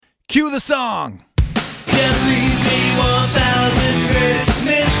Cue the song. Just leave me 1,000 greatest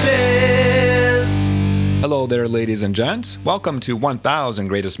misses. Hello there, ladies and gents. Welcome to 1,000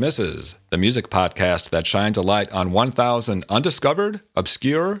 Greatest Misses, the music podcast that shines a light on 1,000 undiscovered,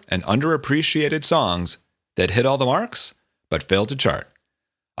 obscure, and underappreciated songs that hit all the marks but failed to chart.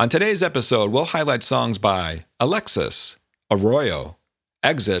 On today's episode, we'll highlight songs by Alexis, Arroyo,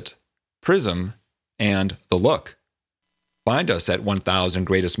 Exit, Prism, and The Look. Find us at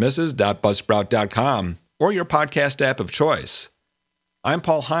 1000greatestmisses.buzzsprout.com or your podcast app of choice. I'm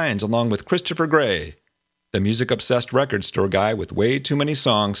Paul Hines, along with Christopher Gray, the music-obsessed record store guy with way too many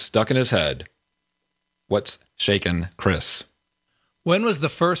songs stuck in his head. What's shakin', Chris? When was the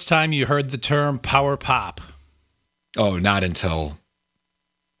first time you heard the term power pop? Oh, not until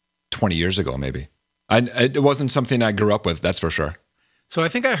 20 years ago, maybe. It wasn't something I grew up with, that's for sure. So I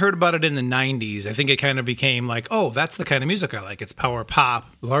think I heard about it in the 90s. I think it kind of became like, oh, that's the kind of music I like. It's power pop.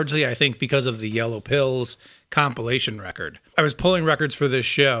 Largely, I think, because of the Yellow Pills compilation record. I was pulling records for this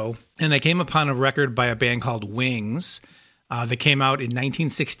show, and I came upon a record by a band called Wings that came out in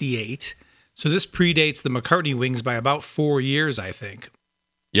 1968. So this predates the McCartney Wings by about 4 years, I think.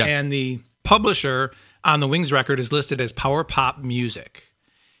 Yeah. And the publisher on the Wings record is listed as power pop music.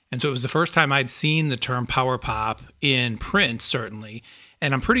 And so it was the first time I'd seen the term power pop in print, certainly.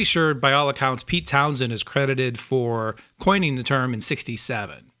 And I'm pretty sure, by all accounts, Pete Townsend is credited for coining the term in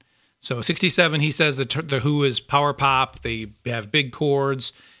 67. So 67, he says the Who is power pop. They have big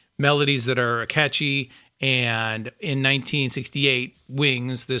chords, melodies that are catchy. And in 1968,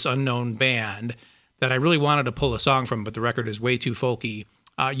 Wings, this unknown band that I really wanted to pull a song from, but the record is way too folky,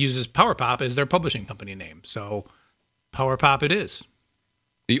 uses power pop as their publishing company name. So power pop it is.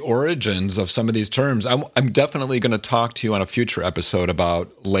 The origins of some of these terms, I'm definitely going to talk to you on a future episode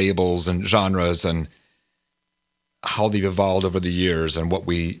about labels and genres and how they've evolved over the years and what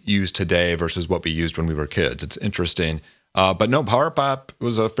we use today versus what we used when we were kids. It's interesting. But no, power pop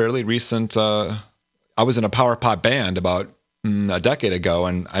was a fairly recent, I was in a power pop band about a decade ago,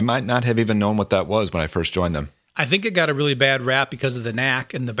 and I might not have even known what that was when I first joined them. I think it got a really bad rap because of the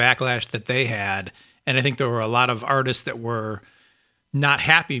knack and the backlash that they had. And I think there were a lot of artists that were not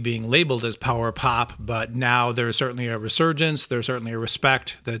happy being labeled as power pop, but now there's certainly a resurgence. There's certainly a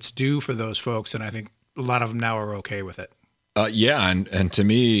respect that's due for those folks, and I think a lot of them now are okay with it. Yeah, and to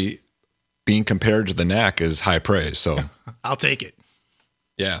me, being compared to the Knack is high praise. So I'll take it.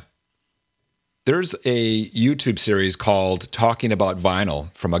 Yeah. There's a YouTube series called Talking About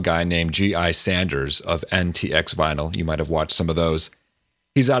Vinyl from a guy named G.I. Sanders of NTX Vinyl. You might have watched some of those.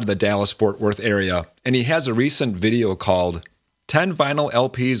 He's out of the Dallas-Fort Worth area, and he has a recent video called 10 Vinyl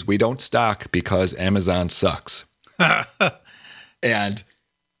LPs We Don't Stock Because Amazon Sucks. And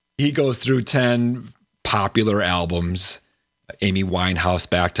he goes through 10 popular albums, Amy Winehouse,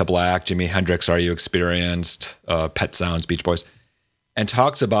 Back to Black, Jimi Hendrix, Are You Experienced, Pet Sounds, Beach Boys, and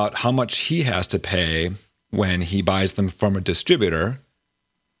talks about how much he has to pay when he buys them from a distributor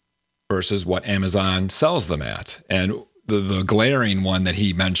versus what Amazon sells them at. And the glaring one that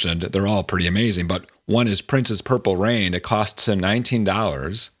he mentioned, they're all pretty amazing, but one is Prince's Purple Rain. It costs him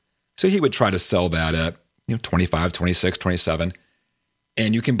 $19. So he would try to sell that at $25, $26, $27.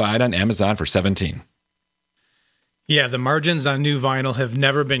 And you can buy it on Amazon for $17. Yeah, the margins on new vinyl have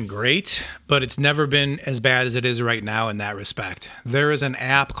never been great, but it's never been as bad as it is right now in that respect. There is an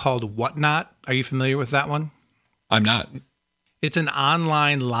app called Whatnot. Are you familiar with that one? I'm not. It's an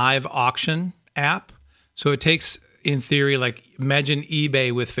online live auction app. So it takes, in theory, like imagine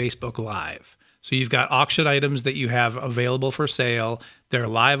eBay with Facebook Live. So you've got auction items that you have available for sale. They're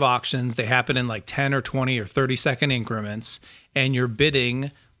live auctions. They happen in like 10 or 20 or 30-second increments. And you're bidding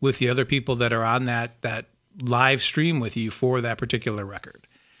with the other people that are on that live stream with you for that particular record.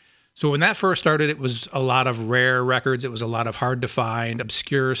 So when that first started, it was a lot of rare records. It was a lot of hard to find,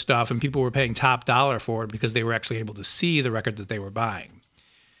 obscure stuff. And people were paying top dollar for it because they were actually able to see the record that they were buying.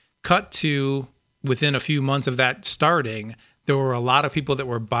 Cut to within a few months of that starting, there were a lot of people that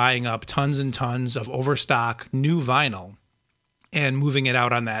were buying up tons and tons of overstock new vinyl and moving it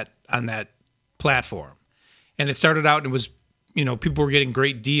out on that platform. And it started out and it was, people were getting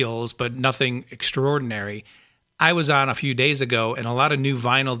great deals, but nothing extraordinary. I was on a few days ago, and a lot of new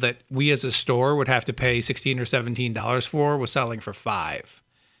vinyl that we as a store would have to pay $16 or $17 for was selling for $5.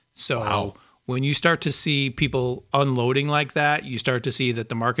 So wow. When you start to see people unloading like that, you start to see that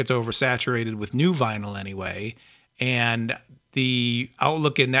the market's oversaturated with new vinyl anyway, and the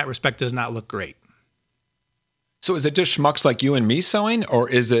outlook in that respect does not look great. So is it just schmucks like you and me selling, or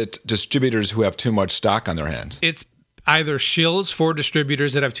is it distributors who have too much stock on their hands? It's either shills for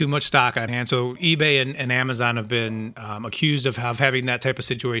distributors that have too much stock on hand. So eBay and Amazon have been accused of having that type of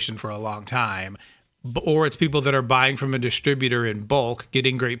situation for a long time. Or it's people that are buying from a distributor in bulk,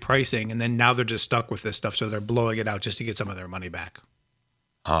 getting great pricing, and then now they're just stuck with this stuff, so they're blowing it out just to get some of their money back.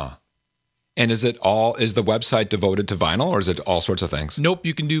 And is the website devoted to vinyl, or is it all sorts of things? Nope,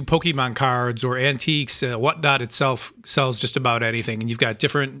 you can do Pokemon cards or antiques. Whatnot itself sells just about anything, and you've got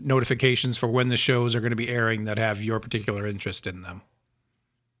different notifications for when the shows are going to be airing that have your particular interest in them.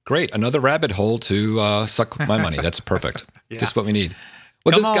 Great. Another rabbit hole to suck my money. That's perfect. Yeah. Just what we need.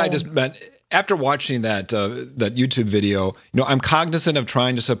 Well, this guy just meant, after watching that YouTube video, I'm cognizant of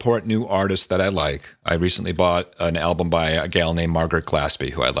trying to support new artists that I like. I recently bought an album by a gal named Margaret Glaspie,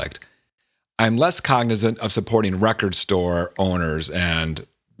 who I liked. I'm less cognizant of supporting record store owners, and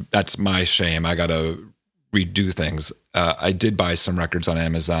that's my shame. I got to redo things. I did buy some records on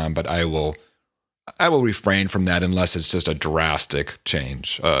Amazon, but I will refrain from that unless it's just a drastic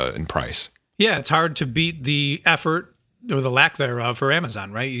change in price. Yeah, it's hard to beat the effort or the lack thereof for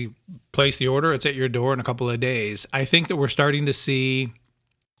Amazon, right? You place the order, it's at your door in a couple of days. I think that we're starting to see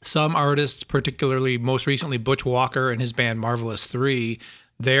some artists, particularly most recently Butch Walker and his band Marvelous 3,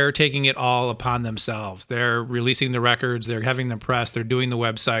 they're taking it all upon themselves. They're releasing the records, they're having them pressed, they're doing the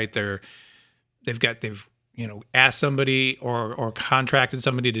website, they've asked somebody or contracted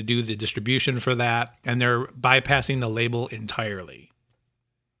somebody to do the distribution for that, and they're bypassing the label entirely.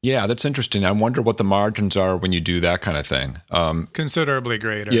 Yeah, that's interesting. I wonder what the margins are when you do that kind of thing. Considerably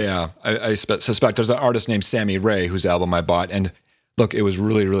greater. Yeah, I suspect there's an artist named Sammy Ray whose album I bought, and look, it was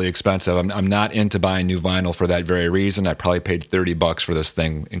really, really expensive. I'm not into buying new vinyl for that very reason. I probably paid $30 for this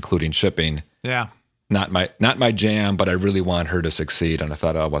thing, including shipping. Yeah, not my jam, but I really want her to succeed. And I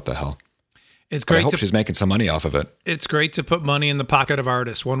thought, oh, what the hell? It's great. I hope she's making some money off of it. It's great to put money in the pocket of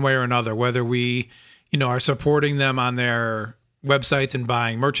artists, one way or another. Whether we, are supporting them on their websites and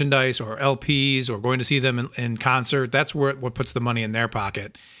buying merchandise or LPs or going to see them in concert, that's what puts the money in their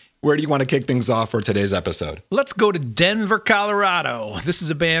pocket. Where do you want to kick things off for today's episode? Let's go to Denver, Colorado. This is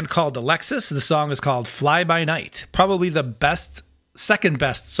a band called Alexis. The song is called Fly By Night. Probably the second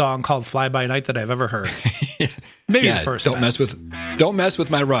best song called Fly By Night that I've ever heard. Maybe the first. Don't mess with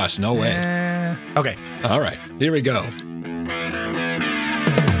my rush. No way. Okay. All right. Here we go.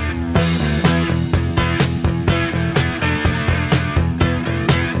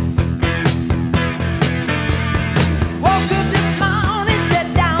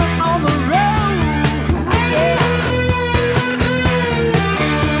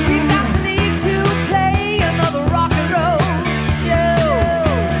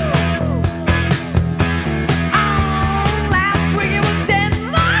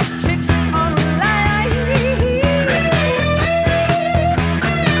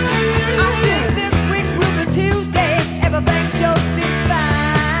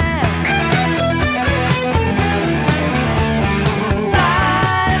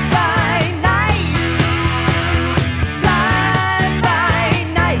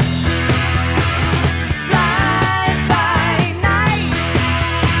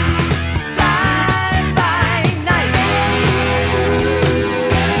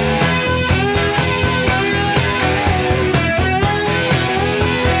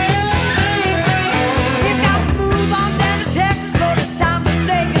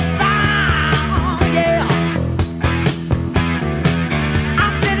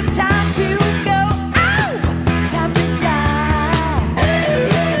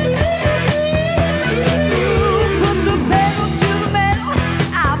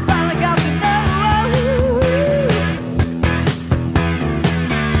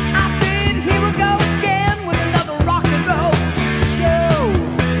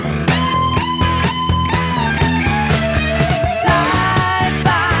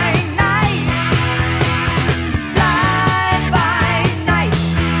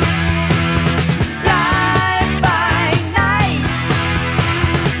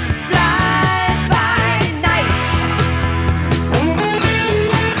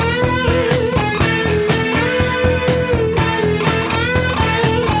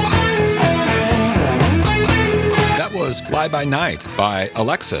 Fly By Night by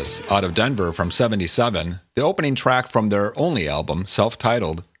Alexis out of Denver from '77, the opening track from their only album,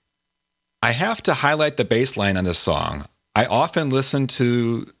 self-titled. I have to highlight the bass line on this song. I often listen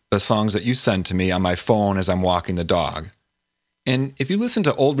to the songs that you send to me on my phone as I'm walking the dog. And if you listen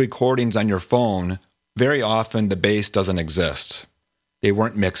to old recordings on your phone, very often the bass doesn't exist. They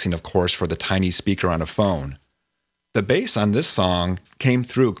weren't mixing, of course, for the tiny speaker on a phone. The bass on this song came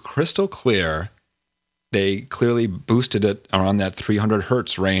through crystal clear. They clearly boosted it around that 300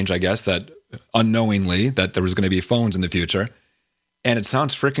 hertz range, I guess, that unknowingly that there was going to be phones in the future. And it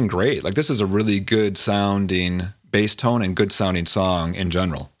sounds freaking great. Like, this is a really good sounding bass tone and good sounding song in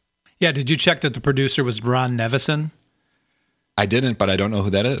general. Yeah, did you check that the producer was Ron Nevison? I didn't, but I don't know who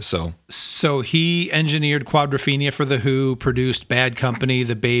that is. So he engineered Quadrophenia for The Who, produced Bad Company,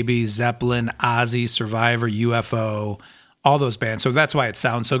 The Babies, Zeppelin, Ozzy, Survivor, UFO, all those bands. So that's why it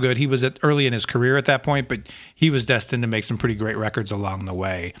sounds so good. He was early in his career at that point, but he was destined to make some pretty great records along the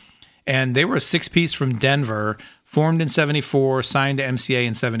way. And they were a 6-piece from Denver, formed in 74, signed to MCA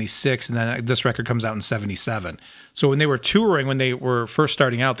in 76, and then this record comes out in 77. So when they were touring, when they were first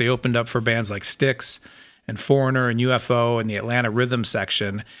starting out, they opened up for bands like Styx and Foreigner and UFO and the Atlanta Rhythm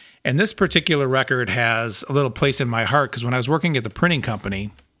section. And this particular record has a little place in my heart because when I was working at the printing company,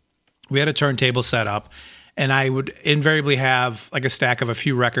 we had a turntable set up, and I would invariably have like a stack of a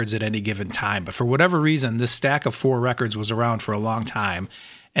few records at any given time. But for whatever reason, this stack of 4 records was around for a long time.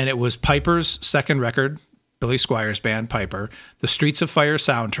 And it was Piper's second record, Billy Squires band, Piper, the Streets of Fire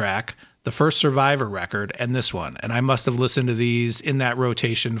soundtrack, the first Survivor record, and this one. And I must have listened to these in that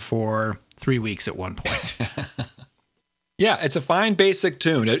rotation for 3 weeks at one point. Yeah, it's a fine basic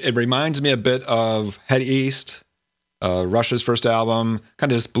tune. It reminds me a bit of Head East, Rush's first album,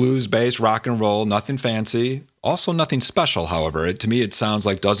 kind of this blues bass, rock and roll, nothing fancy. Also nothing special, however. To me, it sounds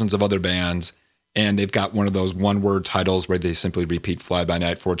like dozens of other bands. And they've got one of those one-word titles where they simply repeat Fly By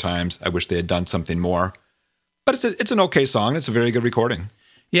Night 4 times. I wish they had done something more. But it's an okay song. It's a very good recording.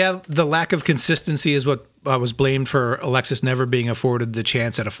 Yeah, the lack of consistency is what was blamed for Alexis never being afforded the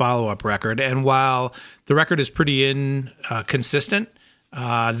chance at a follow-up record. And while the record is pretty inconsistent,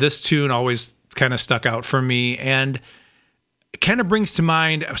 this tune always kind of stuck out for me. And it kind of brings to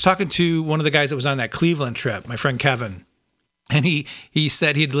mind, I was talking to one of the guys that was on that Cleveland trip, my friend Kevin. And he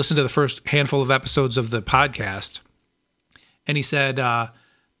said he'd listened to the first handful of episodes of the podcast, and he said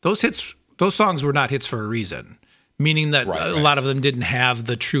those songs were not hits for a reason, meaning that a lot of them didn't have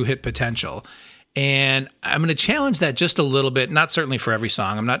the true hit potential. And I'm going to challenge that just a little bit. Not certainly for every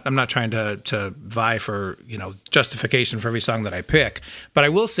song. I'm not trying to vie for justification for every song that I pick, but I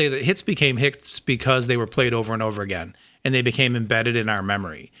will say that hits became hits because they were played over and over again, and they became embedded in our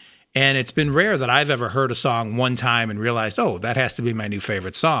memory. And it's been rare that I've ever heard a song one time and realized, oh, that has to be my new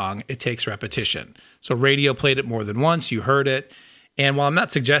favorite song. It takes repetition. So radio played it more than once. You heard it. And while I'm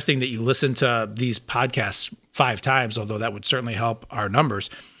not suggesting that you listen to these podcasts 5 times, although that would certainly help our numbers,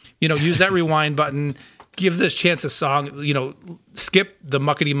 use that rewind button, give this chance a song, skip the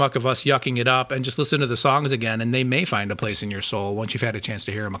muckety muck of us yucking it up and just listen to the songs again. And they may find a place in your soul once you've had a chance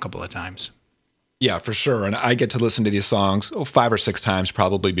to hear them a couple of times. Yeah, for sure. And I get to listen to these songs 5 or 6 times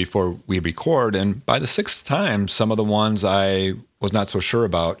probably before we record. And by the 6th time, some of the ones I was not so sure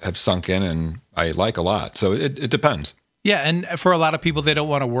about have sunk in and I like a lot. So it depends. Yeah, and for a lot of people, they don't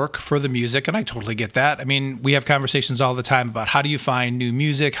want to work for the music, and I totally get that. I mean, we have conversations all the time about how do you find new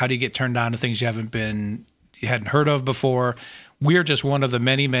music? How do you get turned on to things you hadn't heard of before? We're just one of the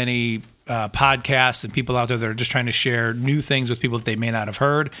many, many podcasts and people out there that are just trying to share new things with people that they may not have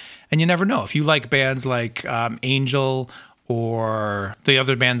heard. And you never know. If you like bands like Angel or the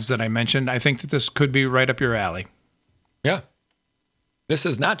other bands that I mentioned, I think that this could be right up your alley. Yeah. This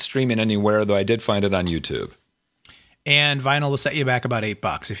is not streaming anywhere, though I did find it on YouTube. And vinyl will set you back about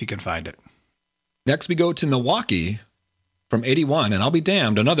 $8 if you can find it. Next, we go to Milwaukee from 81, and I'll be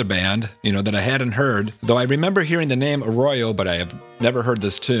damned, another band, that I hadn't heard, though I remember hearing the name Arroyo, but I have never heard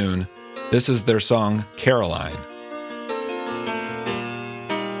this tune. This is their song, Caroline.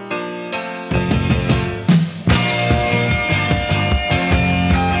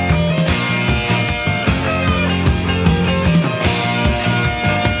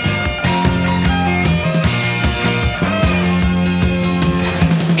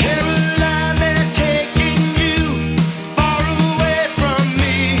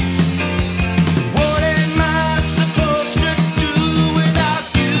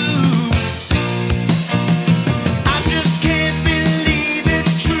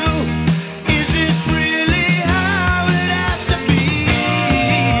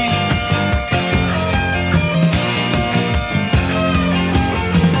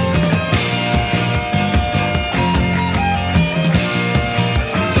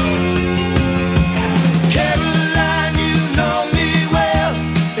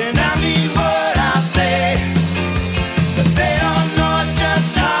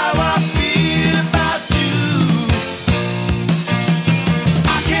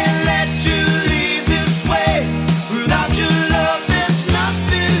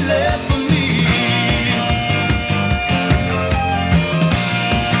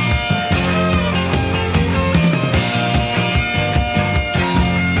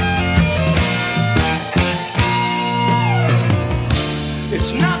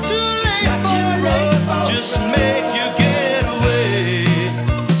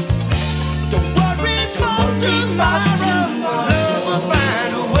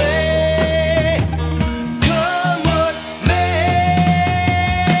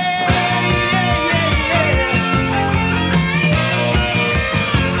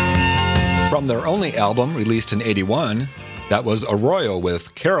 their only album, released in 81, that was Arroyo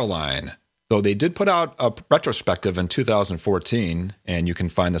with Caroline. Though they did put out a retrospective in 2014, and you can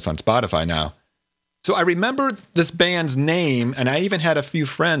find this on Spotify now. So I remember this band's name, and I even had a few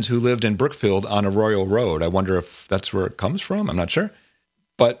friends who lived in Brookfield on Arroyo Road. I wonder if that's where it comes from. I'm not sure.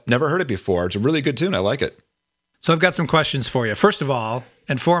 But never heard it before. It's a really good tune. I like it. So I've got some questions for you. First of all,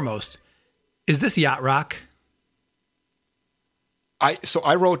 and foremost, is this yacht rock?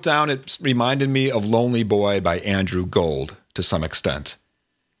 I wrote down, it reminded me of Lonely Boy by Andrew Gold to some extent.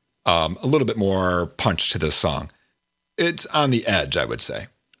 A little bit more punch to this song. It's on the edge, I would say.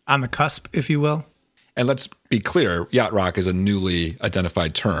 On the cusp, if you will. And let's be clear, yacht rock is a newly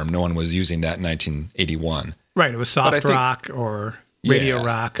identified term. No one was using that in 1981. Right, it was soft rock or radio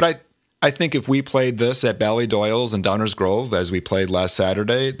rock. But I think if we played this at Ballydoyle's and Downers Grove, as we played last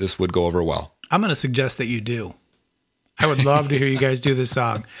Saturday, this would go over well. I'm going to suggest that you do. I would love to hear you guys do this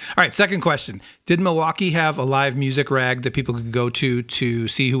song. All right, second question. Did Milwaukee have a live music rag that people could go to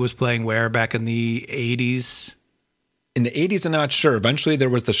see who was playing where back in the 80s? In the 80s, I'm not sure. Eventually, there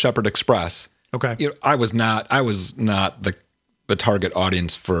was the Shepherd Express. Okay. I was not the target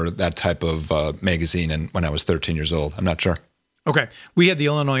audience for that type of magazine when I was 13 years old. I'm not sure. Okay. We had the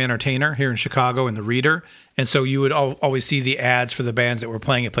Illinois Entertainer here in Chicago and the Reader. And so you would always see the ads for the bands that were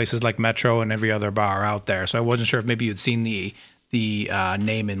playing at places like Metro and every other bar out there. So I wasn't sure if maybe you'd seen the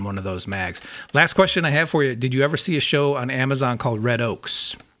name in one of those mags. Last question I have for you. Did you ever see a show on Amazon called Red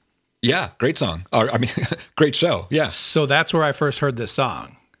Oaks? Yeah. Great song. Great show. Yeah. So that's where I first heard this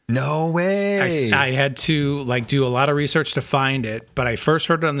song. No way. I had to do a lot of research to find it, but I first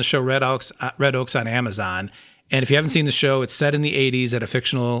heard it on the show Red Oaks on Amazon. And if you haven't seen the show, it's set in the 80s at a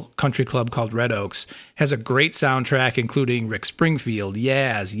fictional country club called Red Oaks. Has a great soundtrack, including Rick Springfield,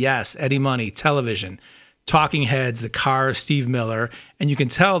 Yaz, Yes, Eddie Money, Television, Talking Heads, The Cars, Steve Miller. And you can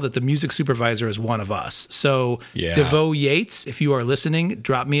tell that the music supervisor is one of us. So DeVoe Yates, if you are listening,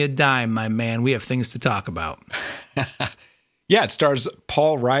 drop me a dime, my man. We have things to talk about. Yeah, it stars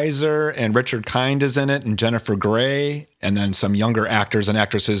Paul Reiser and Richard Kind is in it and Jennifer Grey, and then some younger actors and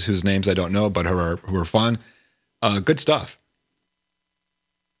actresses whose names I don't know, but who are fun. Good stuff.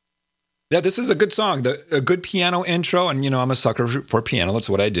 Yeah, this is a good song. A good piano intro, and I'm a sucker for piano. That's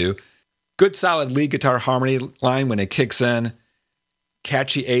what I do. Good solid lead guitar harmony line when it kicks in.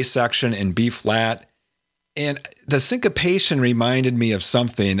 Catchy A section in B flat. And the syncopation reminded me of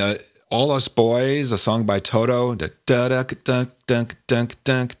something. All Us Boys, a song by Toto. But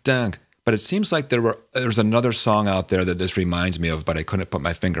it seems like there's another song out there that this reminds me of, but I couldn't put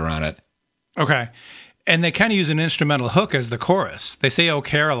my finger on it. Okay. And they kind of use an instrumental hook as the chorus. They say, "Oh,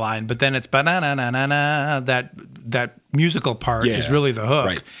 Caroline," but then it's ba-na-na-na-na-na. That musical part is really the hook.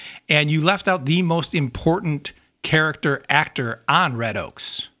 Right. And you left out the most important character actor on Red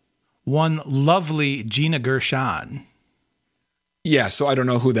Oaks. One lovely Gina Gershon. Yeah, so I don't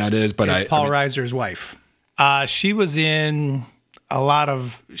know who that is, but it's Paul Reiser's wife. She was in a lot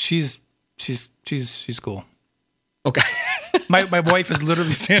of. She's cool. Okay. My wife is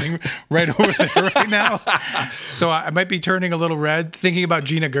literally standing right over there right now, so I might be turning a little red thinking about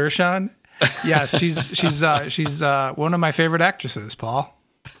Gina Gershon. Yeah, she's one of my favorite actresses, Paul.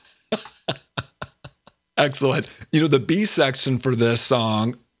 Excellent. The B section for this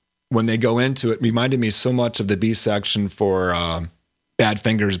song, when they go into it, reminded me so much of the B section for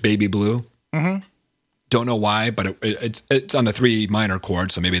Badfinger's Baby Blue. Mm-hmm. Don't know why, but it's on the 3 minor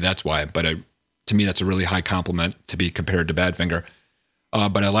chord, so maybe that's why. But to me, that's a really high compliment to be compared to Badfinger.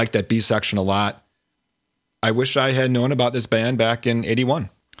 But I like that B section a lot. I wish I had known about this band back in 81.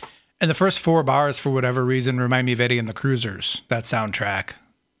 And the first 4 bars, for whatever reason, remind me of Eddie and the Cruisers, that soundtrack,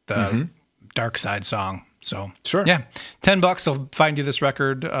 the Dark Side song. So, sure. Yeah, $10. I'll find you this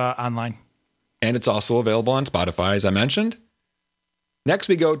record online. And it's also available on Spotify, as I mentioned. Next,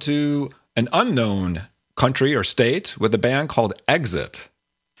 we go to an unknown country or state with a band called Exit.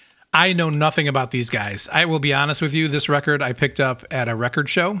 I know nothing about these guys. I will be honest with you. This record I picked up at a record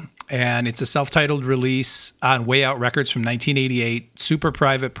show, and it's a self-titled release on Way Out Records from 1988, super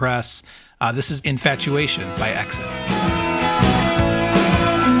private press. This is Infatuation by Exit.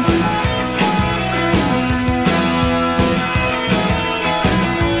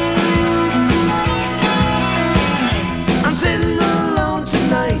 I'm sitting alone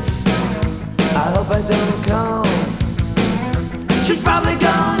tonight. I hope I don't come. She's probably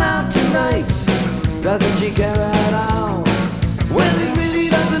gone out tonight. Doesn't she care at all? Well, it really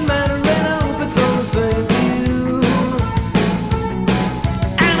doesn't matter, and I hope it's all the same to you.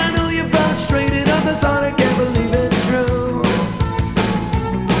 And I know you're frustrated of this heart, I can't believe it's true.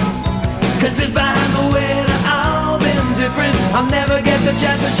 'Cause if I had my way, I'd all been different. I'll never never get the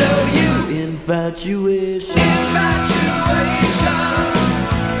chance to show you infatuation. Infatuation,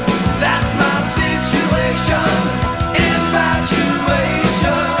 that's my situation. Infatuation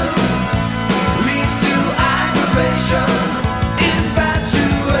leads to aggravation. Infatuation,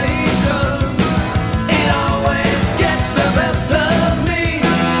 it always gets the best of me.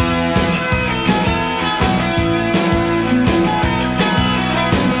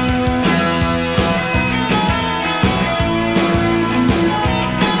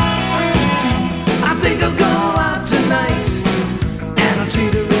 I think I'll go out tonight and I'll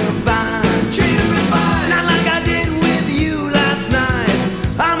treat her real fine. Treat her real fine, not like I did with you last night.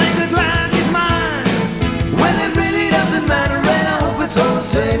 I'll make her glad she's mine. Well, it really doesn't matter, and I hope it's all the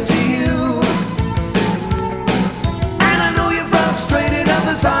same to you. And I know you're frustrated of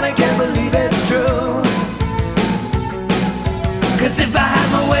this heart, I can't believe it's true. Cause if I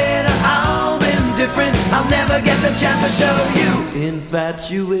had my way, it'd all been different. I'll never get the chance to show you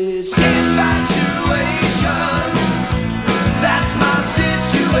infatuation. Infatuation, that's my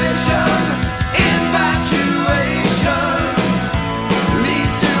situation. Infatuation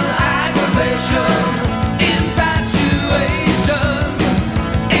leads to aggravation. Infatuation,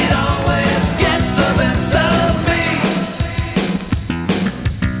 it always gets the best of me.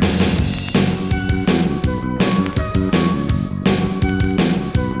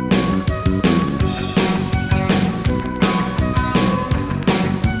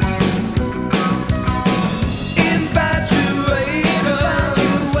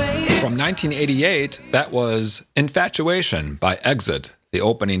 From 1988, that was Infatuation by Exit, the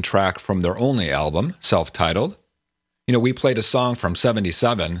opening track from their only album, self-titled. You know, we played a song from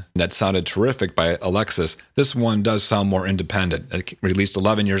 77 that sounded terrific by Alexis. This one does sound more independent. It released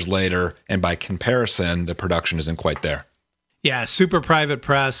 11 years later, and by comparison, the production isn't quite there. Yeah, super private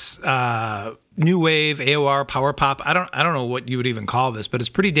press, new wave, AOR, power pop. I don't know what you would even call this, but it's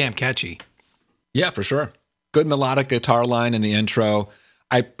pretty damn catchy. Yeah, for sure. Good melodic guitar line in the intro.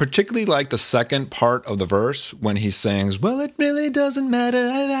 I particularly like the second part of the verse when he sings, well, it really doesn't matter.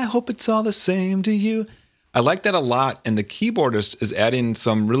 I hope it's all the same to you. I like that a lot. And the keyboardist is adding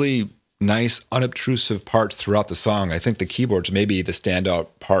some really nice, unobtrusive parts throughout the song. I think the keyboards may be the standout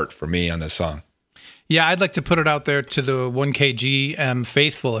part for me on this song. Yeah, I'd like to put it out there to the 1KGM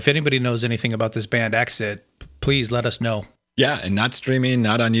faithful. If anybody knows anything about this band Exit, please let us know. Yeah, and not streaming,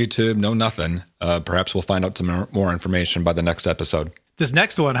 not on YouTube, no nothing. Perhaps we'll find out some more information by the next episode. This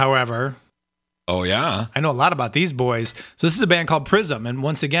next one, however... Oh, yeah? I know a lot about these boys. So this is a band called Prism, and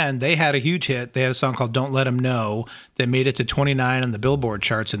once again, they had a huge hit. They had a song called Don't Let 'Em Know that made it to 29 on the Billboard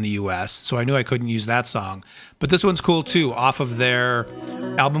charts in the U.S., so I knew I couldn't use that song. But this one's cool, too, off of their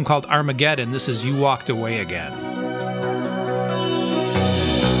album called Armageddon. This is You Walked Away Again.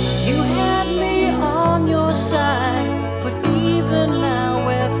 You had me on your side, but even now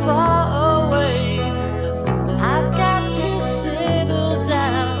we're far away. I've got to settle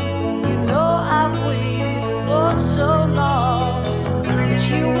down. You know I've waited for so long, but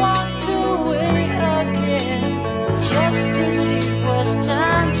you walked away again, just as it was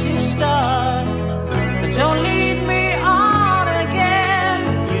time to start. But don't lead me on again.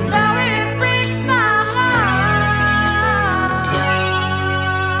 You know it breaks my heart.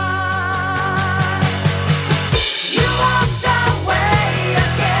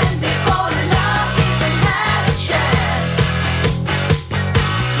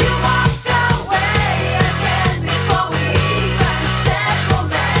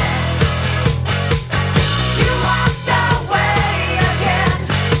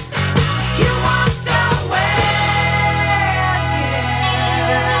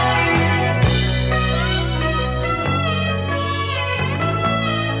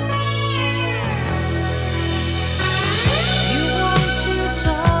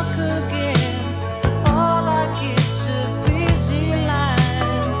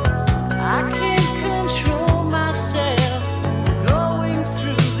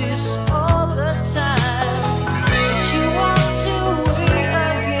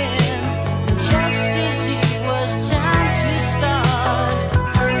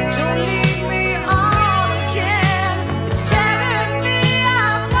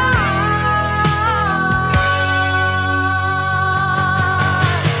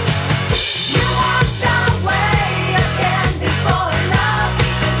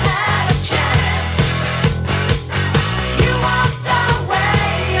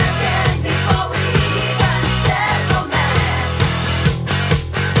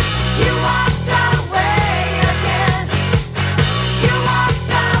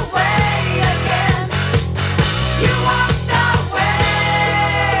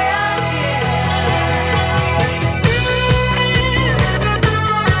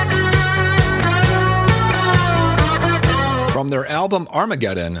 their album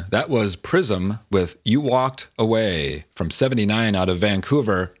Armageddon. That was Prism with You Walked Away from 79 out of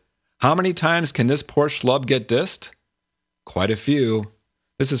Vancouver. How many times can this poor schlub get dissed? Quite a few.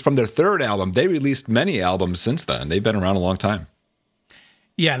 This is from their third album. They released many albums since then. They've been around a long time.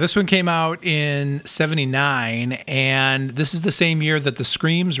 Yeah, this one came out in 79, and this is the same year that the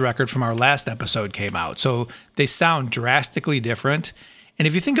Screams record from our last episode came out. So they sound drastically different. And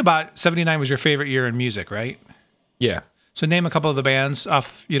if you think about 79 was your favorite year in music, right? Yeah. So name a couple of the bands,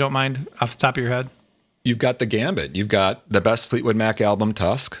 you don't mind, off the top of your head. You've got the Gambit. You've got the best Fleetwood Mac album,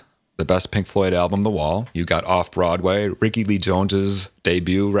 Tusk. The best Pink Floyd album, The Wall. You got Off-Broadway, Ricky Lee Jones's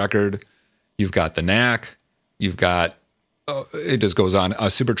debut record. You've got The Knack. You've got, it just goes on,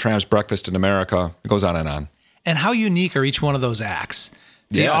 Supertramp's Breakfast in America. It goes on and on. And how unique are each one of those acts?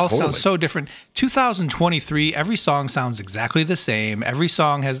 They all sound so different. 2023, every song sounds exactly the same. Every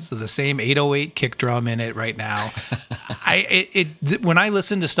song has the same 808 kick drum in it right now. When I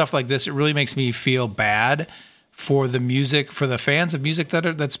listen to stuff like this, it really makes me feel bad for the music, for the fans of music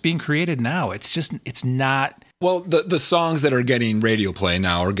that's being created now. It's not. Well, the songs that are getting radio play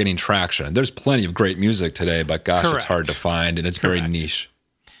now are getting traction. There's plenty of great music today, but gosh, It's hard to find, and it's very niche.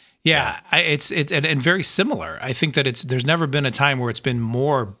 Yeah, it's very similar. I think that there's never been a time where it's been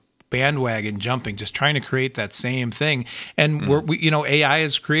more bandwagon jumping, just trying to create that same thing. And AI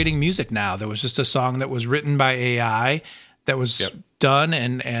is creating music now. There was just a song that was written by AI that was done,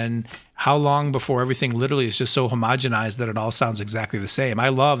 and how long before everything literally is just so homogenized that it all sounds exactly the same. I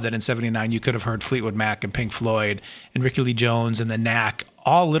love that in 79 you could have heard Fleetwood Mac and Pink Floyd and Ricky Lee Jones and the Knack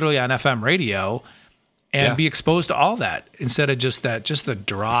all literally on FM radio. And be exposed to all that instead of just the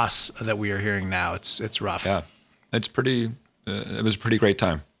dross that we are hearing now. It's rough. Yeah, it's pretty. It was a pretty great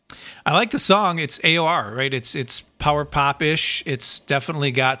time. I like the song. It's AOR, right? It's power pop-ish. It's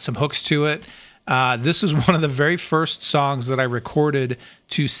definitely got some hooks to it. This was one of the very first songs that I recorded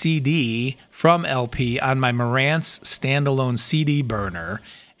to CD from LP on my Marantz standalone CD burner,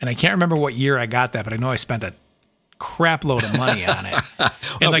 and I can't remember what year I got that, but I know I spent a crap load of money on it.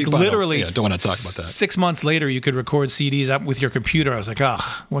 And literally, don't want to talk about that. 6 months later, you could record CDs up with your computer. I was like,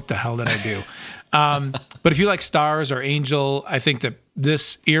 oh, what the hell did I do? But if you like Stars or Angel, I think that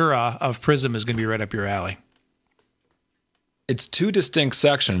this era of Prism is going to be right up your alley. It's two distinct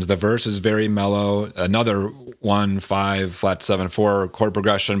sections. The verse is very mellow. Another 1-5 flat 7-4 chord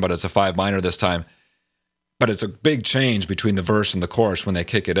progression, but it's a 5 minor this time. But it's a big change between the verse and the chorus when they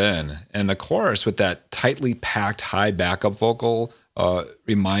kick it in. And the chorus with that tightly packed high backup vocal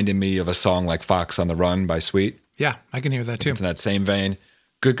reminded me of a song like Fox on the Run by Sweet. Yeah, I can hear that too. It's in that same vein.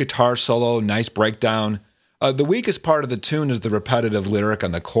 Good guitar solo, nice breakdown. The weakest part of the tune is the repetitive lyric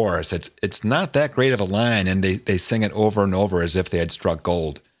on the chorus. It's not that great of a line, and they sing it over and over as if they had struck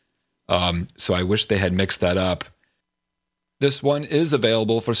gold. So I wish they had mixed that up. This one is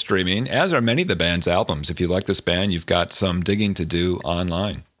available for streaming, as are many of the band's albums. If you like this band, you've got some digging to do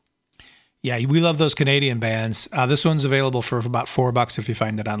online. Yeah, we love those Canadian bands. This one's available for about $4 if you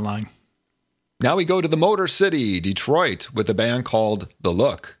find it online. Now we go to the Motor City, Detroit, with a band called The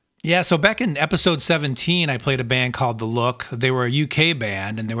Look. Yeah, so back in episode 17, I played a band called The Look. They were a UK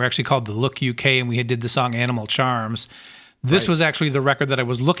band, and they were actually called The Look UK, and we did the song Animal Charms. This was actually the record that I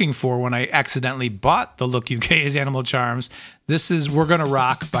was looking for when I accidentally bought The Look UK's Animal Charms. This is We're Gonna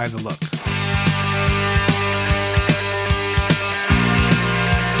Rock by The Look.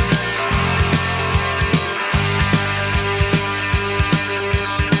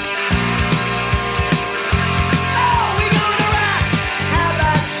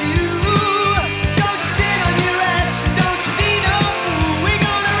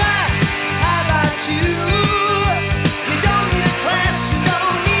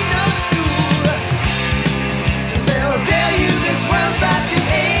 This world's about to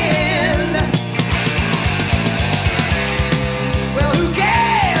end.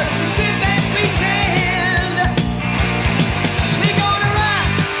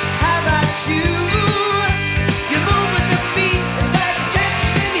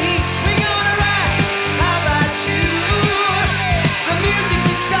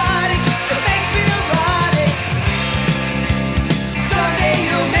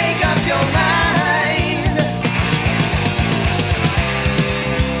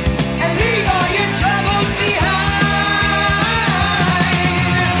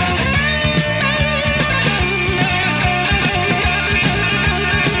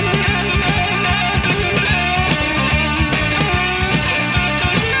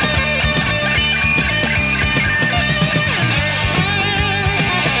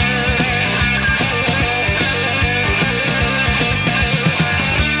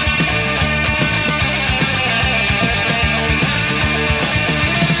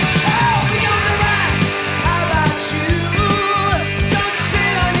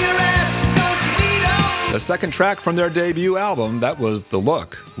 second track from their debut album, that was The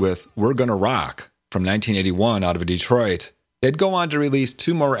Look with We're Gonna Rock from 1981 out of Detroit. They'd go on to release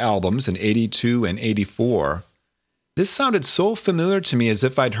 2 more albums in 82 and 84. This sounded so familiar to me as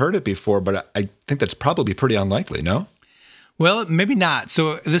if I'd heard it before, but I think that's probably pretty unlikely, no? Well, maybe not.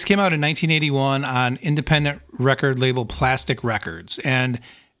 So this came out in 1981 on independent record label Plastic Records, and it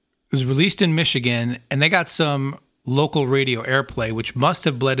was released in Michigan, and they got some local radio airplay, which must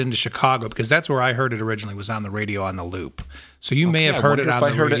have bled into Chicago because that's where I heard it originally, was on the radio on the loop. So you may have heard it on the radio.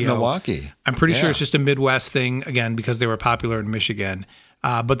 I heard it in Milwaukee. I'm pretty sure it's just a Midwest thing, again, because they were popular in Michigan.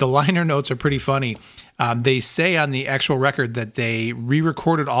 But the liner notes are pretty funny. They say on the actual record that they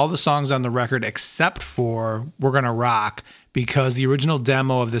re-recorded all the songs on the record except for We're Gonna Rock because the original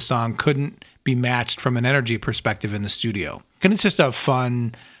demo of the song couldn't be matched from an energy perspective in the studio. And it's just a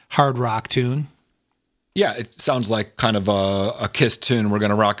fun hard rock tune. Yeah, it sounds like kind of a Kiss tune. We're going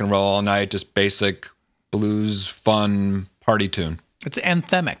to rock and roll all night, just basic blues, fun party tune. It's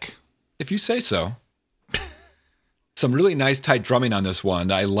anthemic. If you say so. Some really nice tight drumming on this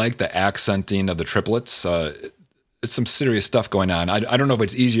one. I like the accenting of the triplets. It's some serious stuff going on. I don't know if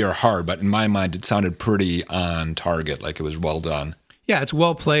it's easy or hard, but in my mind, it sounded pretty on target, like it was well done. Yeah, it's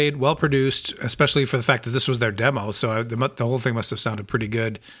well played, well produced, especially for the fact that this was their demo. So the whole thing must have sounded pretty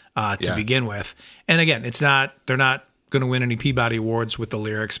good to begin with. And again, they're not going to win any Peabody Awards with the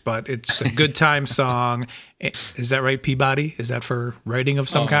lyrics, but it's a good time song. Is that right, Peabody? Is that for writing of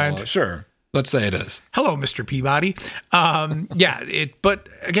some kind? Sure. Let's say it is. Hello, Mr. Peabody. But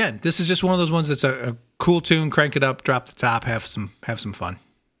again, this is just one of those ones that's a cool tune. Crank it up, drop the top, have some fun.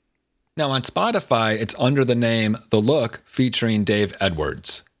 Now on Spotify, it's under the name The Look featuring Dave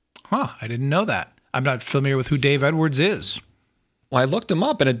Edwards. Huh, I didn't know that. I'm not familiar with who Dave Edwards is. Well, I looked him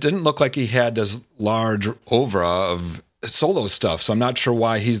up and it didn't look like he had this large oeuvre of solo stuff, so I'm not sure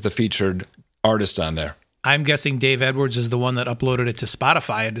why he's the featured artist on there. I'm guessing Dave Edwards is the one that uploaded it to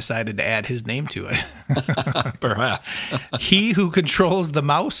Spotify and decided to add his name to it. Perhaps. He who controls the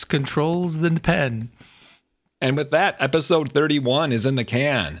mouse controls the pen. And with that, episode 31 is in the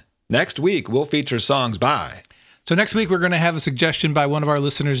can. Next week, we'll feature songs by. So next week, we're going to have a suggestion by one of our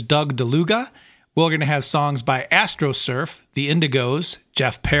listeners, Doug DeLuga. We're going to have songs by Astrosurf, The Indigos,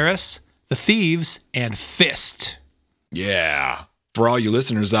 Jeff Paris, The Thieves, and Fist. Yeah. For all you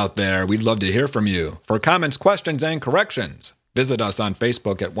listeners out there, we'd love to hear from you. For comments, questions, and corrections, visit us on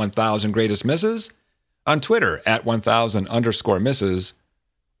Facebook at 1000 Greatest Misses, on Twitter at 1000_misses,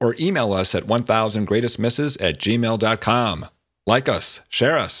 or email us at 1000greatestmisses@gmail.com. Like us,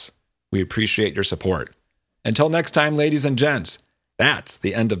 share us. We appreciate your support. Until next time, ladies and gents, that's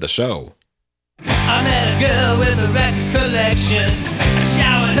the end of the show. I met a girl with a record collection. I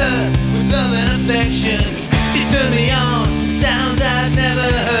showered her with love and affection. She turned me on to sounds I'd never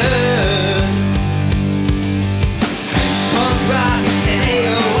heard.